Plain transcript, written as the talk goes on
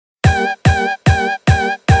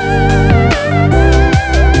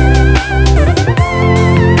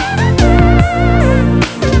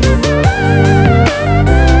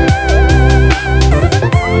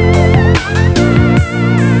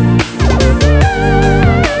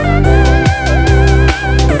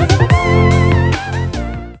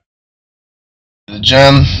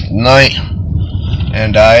gym tonight,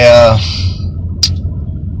 and I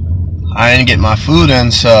didn't get my food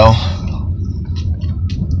in, so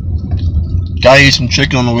gotta eat some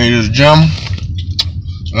chicken on the way to the gym.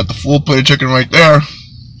 Got the full plate of chicken right there.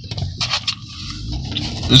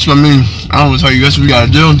 This is what I mean. I don't want to tell you guys what we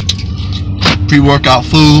gotta do. Pre-workout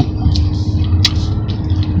food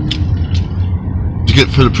to get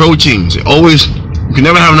for the proteins. You can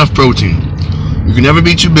never have enough protein. You can never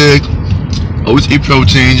be too big. Always eat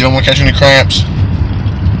protein. You don't want to catch any cramps.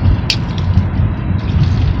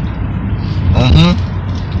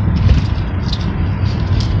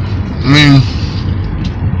 I mean,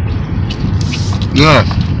 yeah.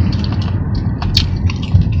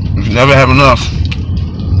 You can never have enough.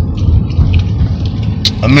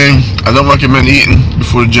 I mean, I don't recommend eating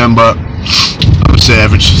before the gym, but I'm a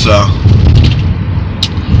savage, so.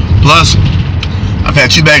 Plus, I've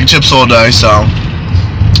had 2 bags of chips all day, so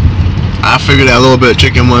I figured that a little bit of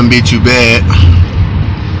chicken wouldn't be too bad.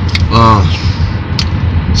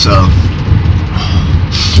 So,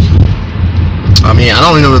 I mean, I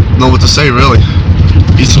don't even know what to say, really.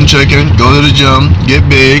 Eat some chicken, go to the gym, get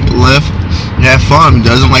big, lift, have fun. Who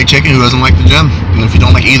doesn't like chicken? Who doesn't like the gym? And if you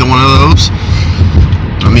don't like either one of those,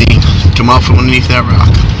 I mean, come out from underneath that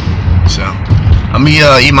rock. So, I'm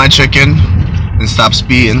gonna eat my chicken and stop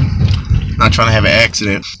speeding. Not trying to have an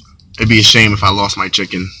accident. It'd be a shame if I lost my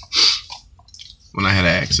chicken when I had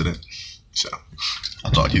an accident. So,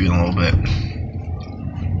 I'll talk to you in a little bit.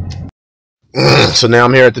 So now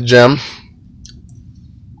I'm here at the gym.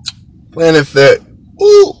 Planet Fit.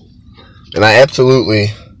 Ooh. And I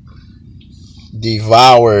absolutely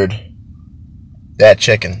devoured that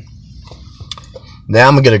chicken. Now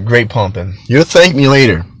I'm going to get a great pumping. You'll thank me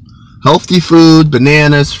later. Healthy food,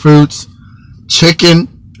 bananas, fruits, chicken.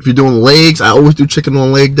 If you're doing legs, I always do chicken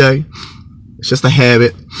on leg day. It's just a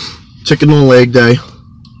habit. Chicken on leg day.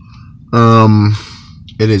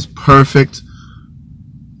 It is perfect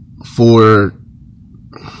for,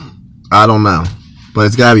 I don't know, but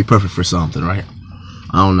it's gotta be perfect for something, right?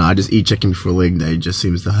 I don't know. I just eat chicken before leg day. It just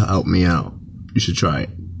seems to help me out. You should try it.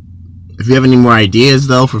 If you have any more ideas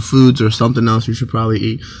though for foods or something else you should probably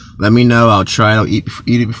eat, let me know. I'll try it. I'll eat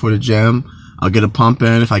it before the gym. I'll get a pump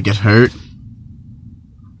in if I get hurt.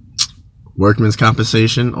 Workman's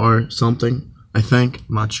compensation or something, I think.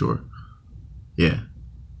 I'm not sure. Yeah.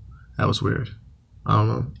 That was weird. I don't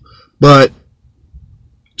know. But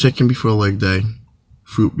chicken before leg day,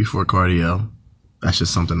 fruit before cardio. That's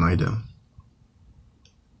just something I do.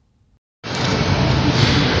 So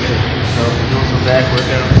we're doing some back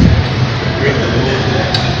workouts.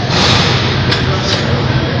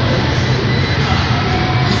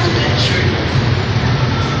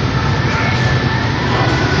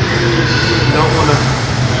 Don't want to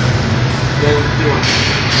get into it.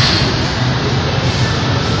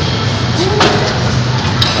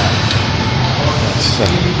 So,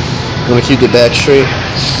 I'm going to keep the back straight.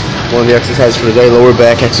 One of the exercises for the day, lower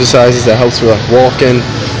back exercises that helps with walking,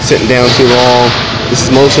 sitting down too long. This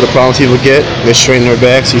is most of the problems people get. They straighten their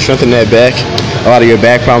back, so you strengthen that back. A lot of your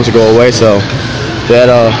back problems will go away, so that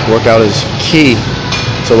workout is key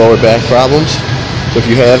to lower back problems. So if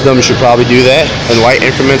you have them, you should probably do that in light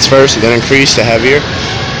increments first, and then increase to heavier.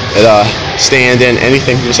 Stand in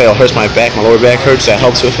anything. People say, "Oh, it hurts my back, my lower back hurts." That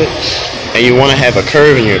helps with it. And you want to have a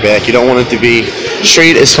curve in your back. You don't want it to be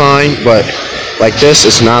straight. Is fine, but like this,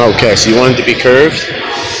 it's not okay. So you want it to be curved.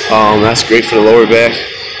 That's great for the lower back.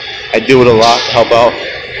 I do it a lot to help out.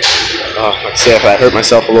 Like I said, if I hurt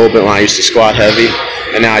myself a little bit when I used to squat heavy,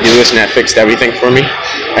 and now I do this, and that fixed everything for me.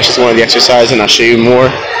 That's just one of the exercises, and I'll show you more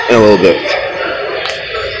in a little bit.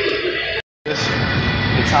 The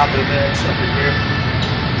top of the bag up in here.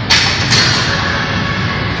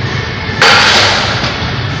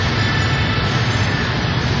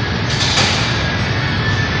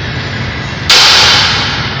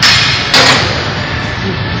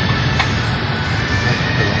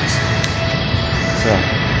 So,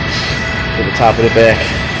 to the top of the back.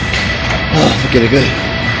 Oh, look at it good.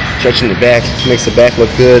 Stretching the back, makes the back look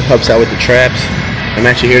good, helps out with the traps. I'm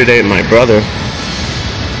actually here today with my brother,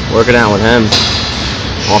 working out with him.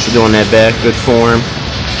 Also doing that back, good form.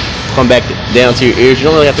 Come back down to your ears. You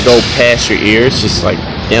don't really have to go past your ears, just like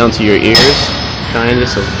down to your ears, kinda.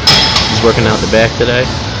 So just working out the back today.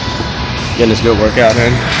 Getting this good workout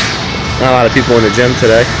in. Not a lot of people in the gym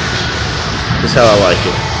today. This is how I like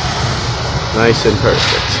it. Nice and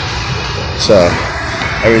perfect. So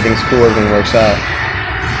everything's cool, everything works out.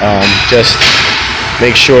 Just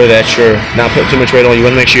make sure that you're not putting too much weight on. You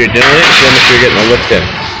want to make sure you're doing it. You want to make sure you're getting a lift in.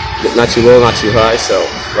 Not too low, not too high. So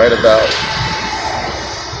right about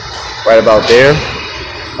there.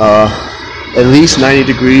 at least 90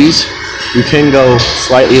 degrees. You can go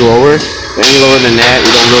slightly lower, but any lower than that,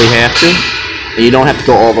 you don't really have to. And you don't have to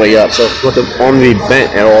go all the way up. So you want the arm to be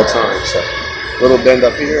bent at all times. So a little bend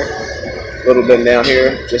up here, a little bend down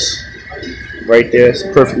here, just right there. It's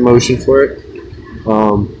a perfect motion for it.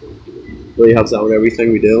 Really helps out with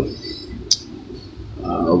everything we do.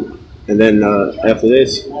 And then after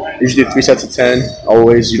this, usually do 3 sets of 10.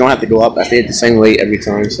 Always, you don't have to go up. I stay at the same weight every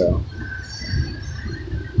time. So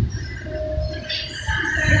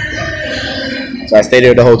I stay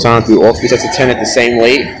there the whole time through all 3 sets of 10 at the same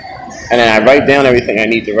weight. And then I write down everything I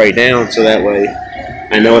need to write down so that way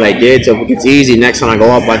I know what I did. So if it gets easy, next time I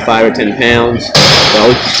go up by 5 or 10 pounds, I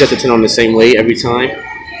always set the 10 on the same weight every time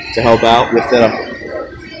to help out with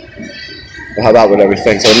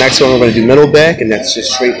everything. So the next one we're going to do middle back, and that's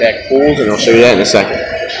just straight back pulls, and I'll show you that in a second.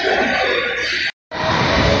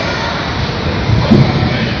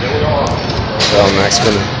 So I'm next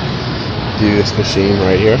going to do this machine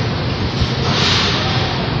right here.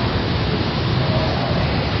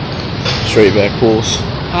 Straight back pulls.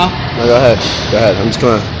 Huh? No, go ahead. Go ahead. I'm just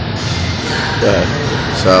gonna. Go ahead.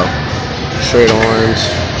 So, straight arms,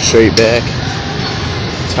 straight back,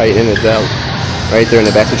 tighten it out. Right there in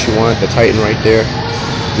the back, that's what you want. The tighten right there.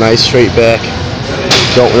 Nice straight back.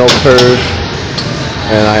 Don't no curve.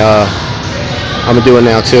 And I'm gonna do it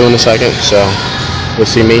now too in a second. So, you'll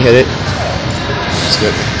see me hit it. That's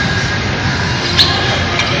good.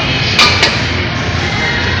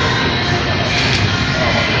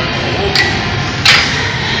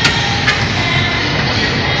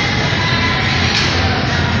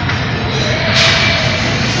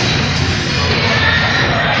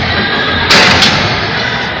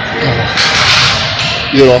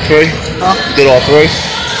 You did all 3? Huh? You did all 3?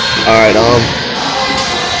 Alright,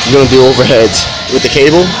 you're gonna do overheads with the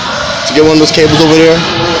cable. So get one of those cables over there.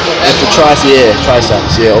 And for triceps,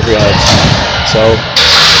 yeah, overheads. So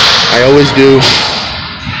I always do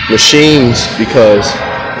machines because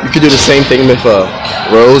you can do the same thing with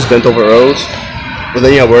rows, bent over rows. But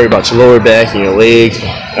then you gotta worry about your lower back and your legs.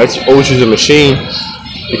 I always use a machine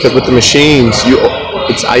because with the machines,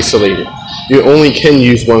 it's isolated. You only can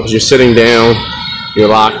use one because you're sitting down. You're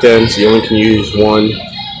locked in, so you only can use one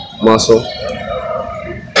muscle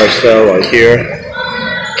or so, like here.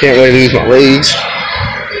 Can't really lose my legs.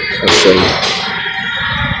 Let's show you.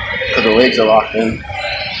 Because the legs are locked in.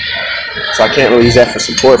 So I can't really use that for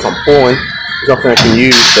support if I'm pulling. There's nothing I can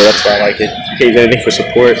use, so that's why I like it. You can't use anything for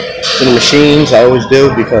support. In the machines, I always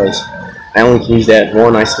do because I only can use that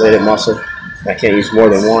one isolated muscle. I can't use more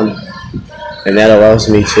than one. And that allows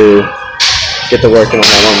me to get the work in on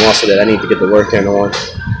that one muscle that I need to get the work in on.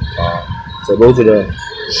 So those are the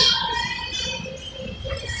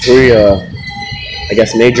 3, I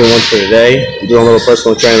guess, major ones for today. I'm doing a little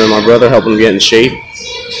personal training with my brother, helping him get in shape.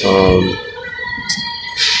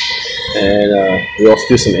 And we also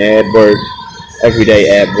do some ab work, everyday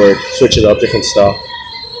ab work, switch it up, different stuff,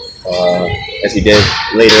 as we did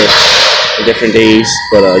later in different days.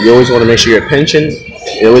 But you always want to make sure you're pinching.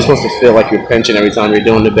 You're always supposed to feel like you're pinching every time you're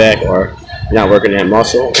doing the back, or you're not working that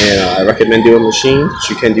muscle. And I recommend doing machines.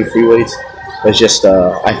 You can do free weights, but it's just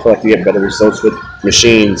I feel like you get better results with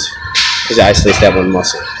machines because it isolates that one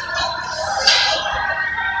muscle.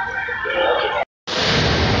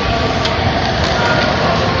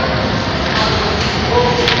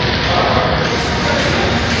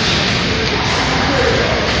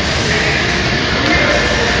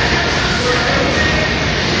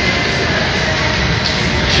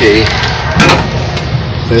 Key.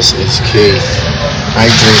 This is key.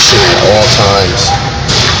 Hydration at all times.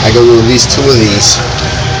 I go to at least 2 of these.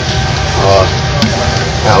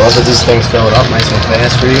 I love that these things fill it up nice and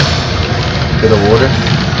fast for you. Bit of water.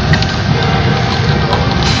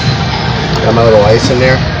 Got my little ice in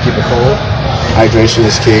there. Keep it cold. Hydration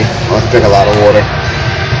is key. I like to drink a lot of water.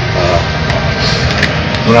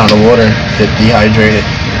 Without the water, get dehydrated,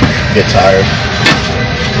 get tired.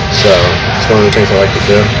 So it's one of the things I like to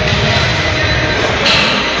do.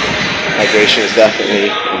 Hydration is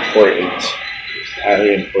definitely important,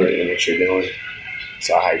 highly important in what you're doing.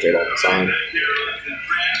 So I hydrate all the time,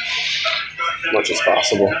 as much as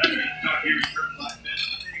possible.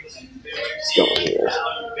 Let's go in here.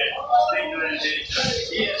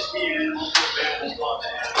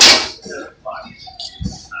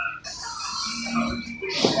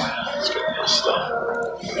 Let's get this stuff.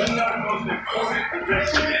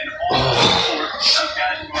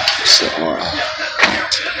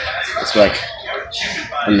 It's like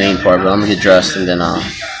the main part, but I'm gonna get dressed and then I'll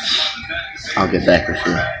get back with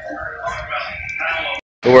you.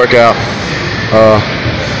 The workout,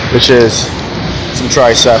 which is some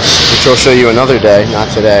triceps, which I'll show you another day,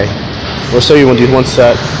 not today. We'll show you when we do one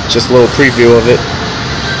set, just a little preview of it.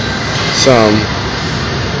 Some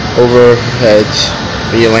overheads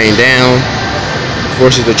when you're laying down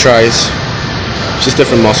versus the tries. Just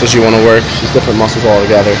different muscles you want to work, just different muscles all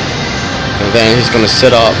together. And then he's going to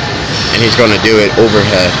sit up and he's going to do it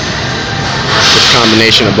overhead. Just a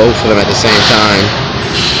combination of both of them at the same time.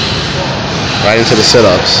 Right into the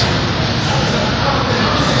sit-ups.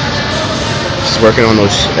 Just working on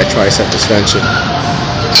that tricep extension.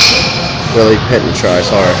 Really hitting tries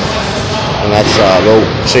hard. And that's we'll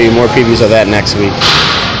show you more previews of that next week.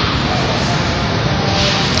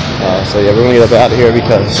 So yeah, we're gonna get up out of here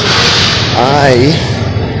because I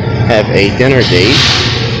have a dinner date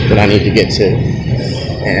that I need to get to,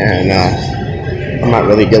 and I'm not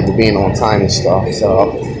really good with being on time and stuff. So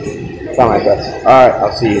I'll try my best. All right,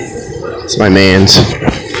 I'll see you. It's my man's,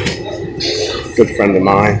 good friend of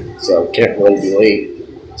mine, so can't really be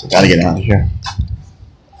late. So gotta get out of here.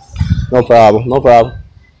 No problem, no problem.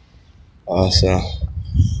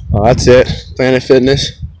 That's it. Planet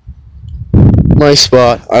Fitness. Nice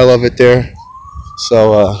spot. I love it there.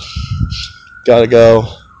 So, gotta go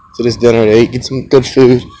to this dinner at 8, get some good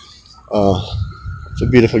food. It's a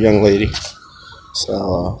beautiful young lady.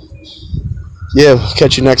 So, yeah, we'll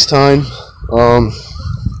catch you next time.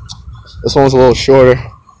 This one was a little shorter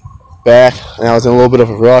back, and I was in a little bit of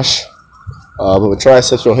a rush. But with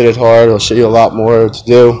triceps, we'll hit it hard. I'll show you a lot more to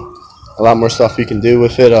do, a lot more stuff you can do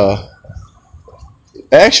with it.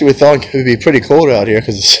 Actually, we thought it would be pretty cold out here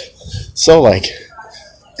because it's so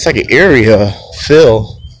it's like an area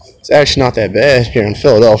feel. It's actually not that bad here in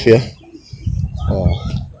Philadelphia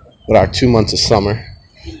with our 2 months of summer.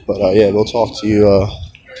 But yeah, we'll talk to you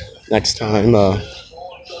next time.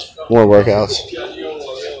 More workouts.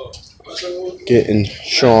 Getting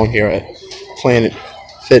strong here at Planet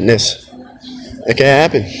Fitness. It can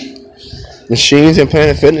happen. Machines and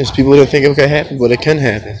Planet Fitness, people didn't think it could happen, but it can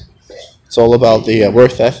happen. It's all about the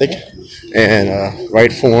work ethic and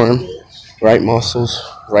right form, right muscles,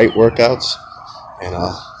 right workouts, and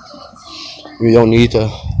we don't need to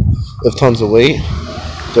lift tons of weight.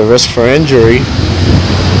 The risk for injury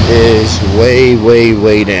is way, way,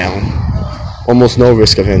 way down. Almost no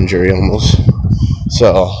risk of injury, almost.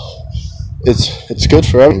 So it's good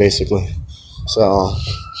for everyone, basically. So,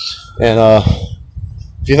 and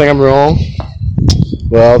if you think I'm wrong,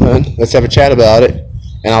 well then let's have a chat about it,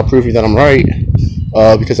 and I'll prove you that I'm right.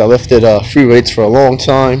 Because I lifted free weights for a long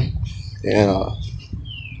time, and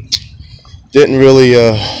didn't really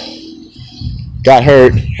got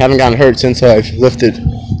hurt. Haven't gotten hurt since I've lifted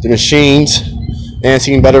the machines and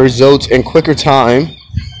seen better results in quicker time.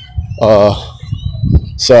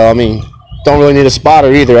 So I mean, don't really need a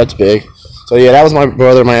spotter either. That's big. So yeah, that was my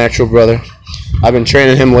brother, my actual brother. I've been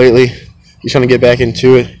training him lately. He's trying to get back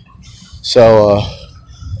into it. So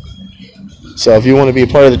if you want to be a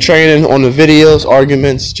part of the training on the videos,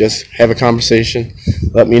 arguments, just have a conversation.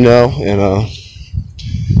 Let me know, and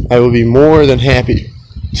I will be more than happy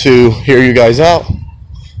to hear you guys out.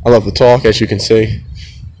 I love to talk, as you can see,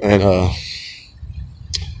 and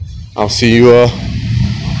I'll see you in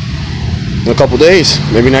a couple days,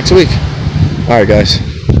 maybe next week. All right, guys.